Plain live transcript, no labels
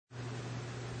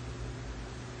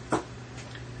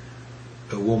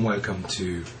a warm welcome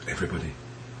to everybody.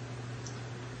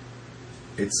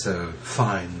 It's a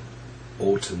fine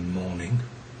autumn morning,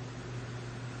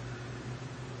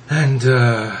 and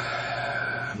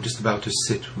I'm just about to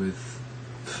sit with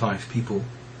 5 people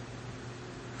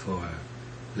for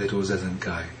a little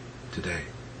Zazenkai today.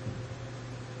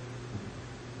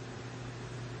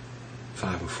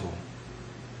 5 or 4.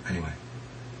 Anyway,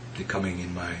 they're coming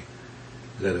in my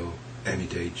little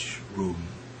Hermitage room,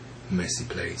 messy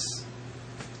place,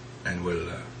 and we'll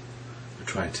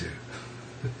try to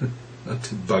not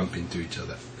to bump into each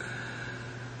other.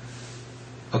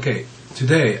 Okay,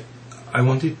 today I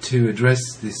wanted to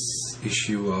address this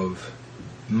issue of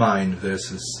mind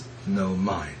versus no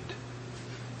mind,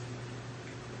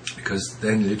 because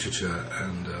then literature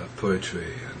and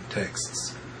poetry and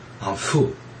texts are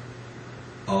full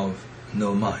of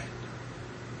no mind.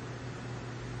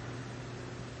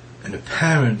 And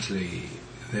apparently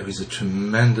there is a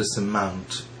tremendous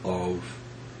amount of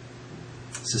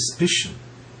suspicion,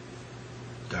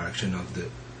 direction of the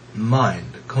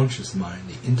mind, the conscious mind,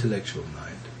 the intellectual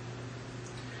mind.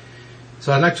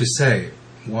 So I'd like to say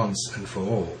once and for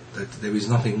all that there is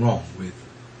nothing wrong with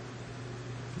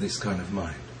this kind of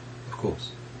mind. Of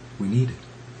course, we need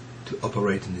it to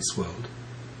operate in this world,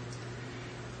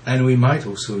 and we might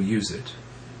also use it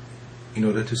in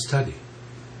order to study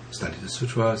the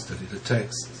sutras, study the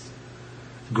texts,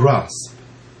 grasp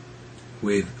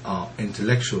with our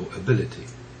intellectual ability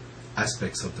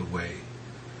aspects of the way,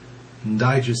 and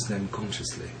digest them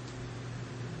consciously.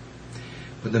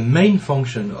 But the main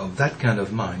function of that kind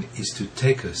of mind is to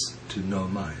take us to no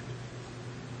mind.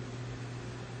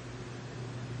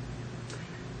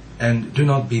 And do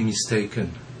not be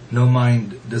mistaken, no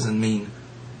mind doesn't mean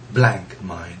blank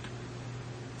mind,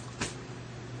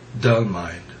 dull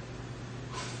mind,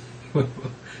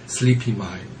 sleepy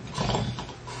mind.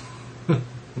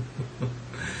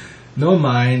 No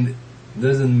mind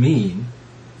doesn't mean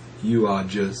you are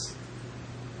just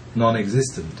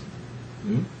non-existent.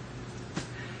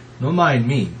 No mind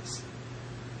means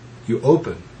you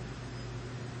open.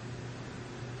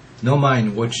 No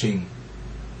mind watching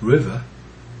river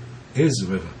is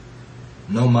river.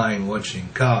 No mind watching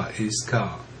car is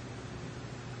car.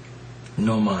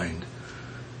 No mind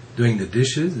doing the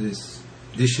dishes is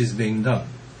dishes being done.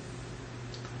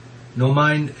 No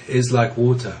mind is like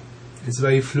water. It's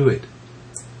very fluid.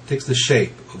 It takes the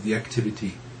shape of the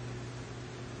activity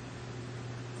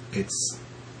it's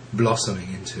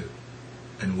blossoming into,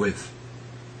 and with,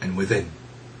 and within,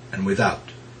 and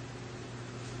without.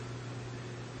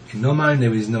 In no mind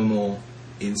there is no more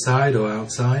inside or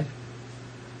outside.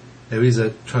 There is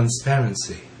a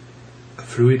transparency, a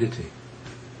fluidity.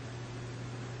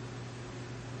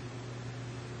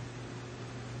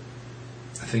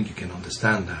 I think you can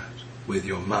understand that with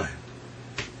your mind.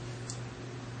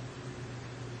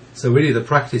 So really the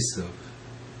practice of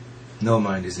no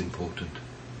mind is important.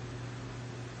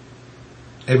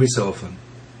 Every so often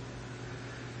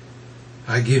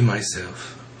I give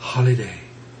myself holiday.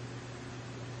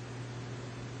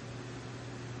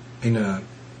 In a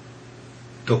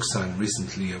Doksan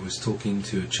recently I was talking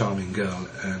to a charming girl,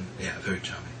 and very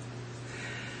charming.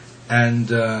 And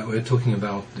we were talking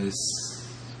about this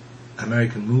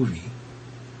American movie,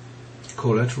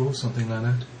 Collateral, something like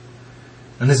that.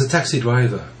 And there's a taxi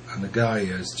driver, and the guy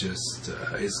has just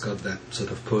he's got that sort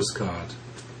of postcard,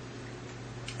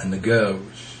 and the girl,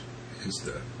 which is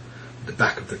the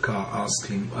back of the car, asks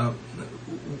him,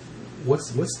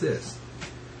 what's this?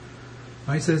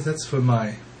 And he says, that's for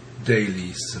my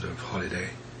daily sort of holiday.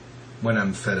 When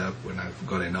I'm fed up, when I've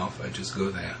got enough, I just go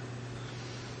there.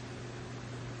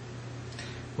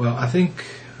 Well, I think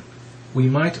we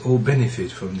might all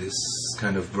benefit from this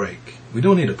kind of break. We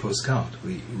don't need a postcard.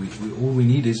 We all we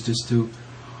need is just to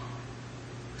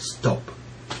stop.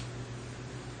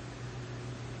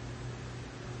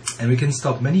 And we can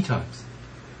stop many times.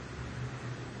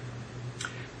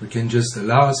 We can just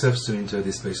allow ourselves to enter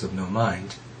this space of no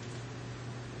mind.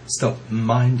 Stop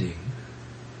minding.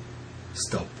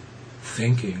 Stop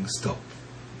thinking. Stop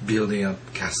building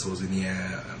up castles in the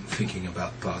air and thinking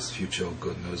about past, future, or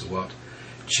God knows what.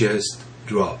 Just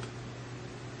drop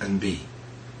and be.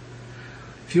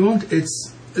 If you want,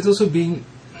 it's also being.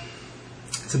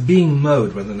 It's a being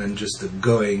mode rather than just a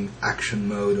going action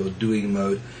mode or doing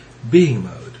mode. Being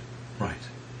mode, right?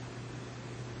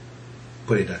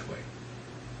 Put it that way.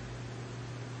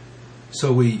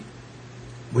 So we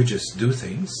just do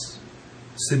things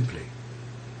simply,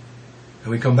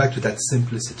 and we come back to that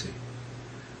simplicity,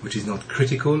 which is not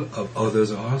critical of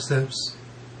others or ourselves,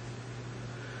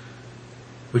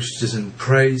 which doesn't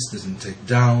praise, doesn't take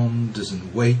down,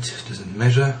 doesn't weight, doesn't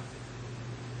measure,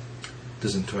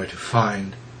 doesn't try to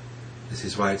find this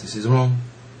is right, this is wrong.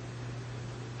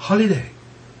 Holiday.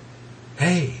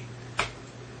 Hey,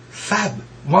 fab,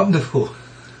 wonderful.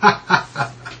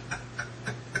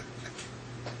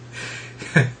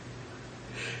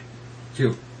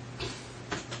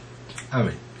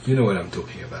 You know what I'm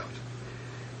talking about.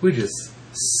 We're just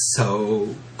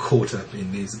so caught up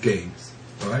in these games,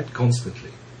 alright,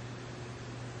 constantly.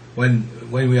 When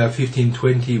we are 15,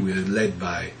 20, we're led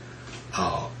by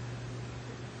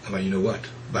you know what,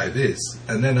 by this,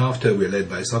 and then after we're led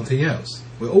by something else.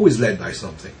 We're always led by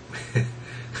something.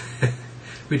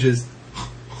 Which is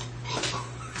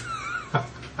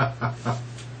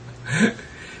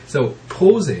so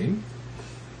pausing,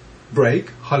 break,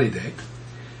 holiday,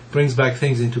 brings back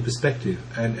things into perspective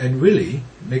and really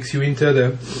makes you enter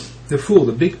the full,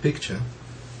 the big picture,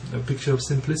 a picture of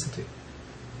simplicity.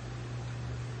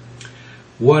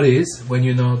 What is when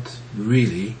you're not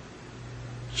really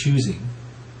choosing,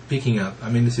 picking up? I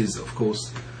mean, this is, of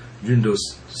course,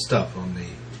 Jundo's stuff on the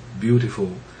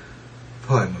beautiful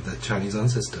poem of that Chinese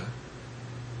ancestor.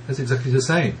 That's exactly the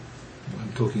same what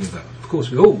I'm talking about. Of course,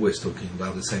 we're always talking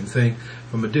about the same thing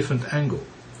from a different angle.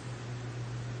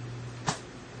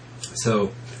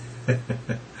 So,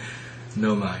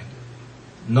 no mind.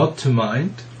 Not to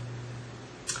mind.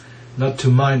 Not to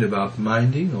mind about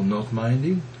minding or not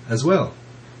minding as well.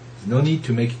 No need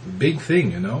to make it a big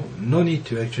thing, you know. No need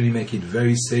to actually make it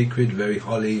very sacred, very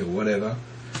holy or whatever.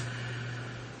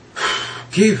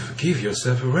 Give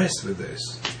yourself a rest with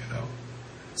this, you know.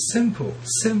 Simple.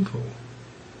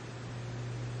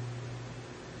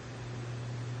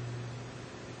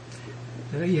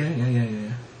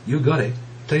 Yeah. You got it.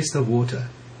 Taste of water.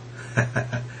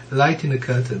 Light in the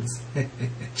curtains.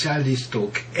 Childish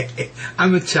talk.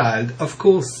 I'm a child, of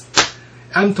course.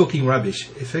 I'm talking rubbish.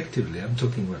 Effectively, I'm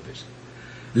talking rubbish.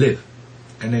 Live,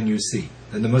 and then you see.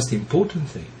 And the most important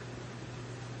thing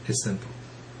is simple.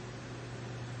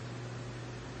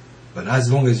 But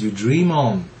as long as you dream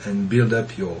on and build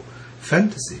up your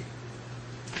fantasy,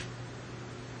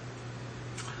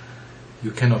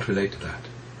 you cannot relate to that.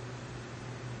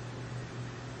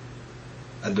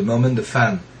 At the moment, the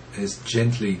fan is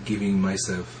gently giving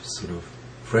myself sort of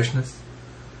freshness.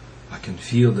 I can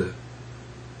feel the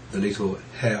little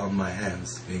hair on my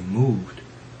hands being moved.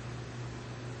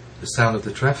 The sound of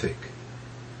the traffic.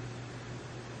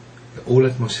 The whole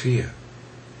atmosphere.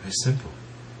 Very simple.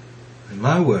 And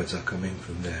my words are coming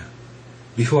from there.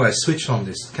 Before I switched on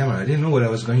this camera, I didn't know what I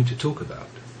was going to talk about.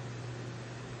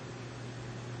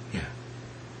 Yeah.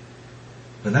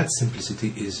 And that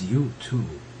simplicity is you too.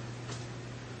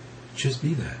 Just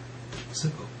be there.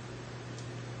 Simple.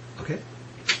 Okay?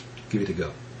 Give it a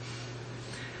go.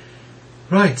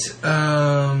 Right.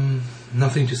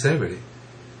 Nothing to say really.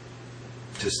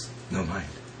 Just no mind.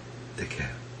 Take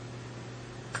care.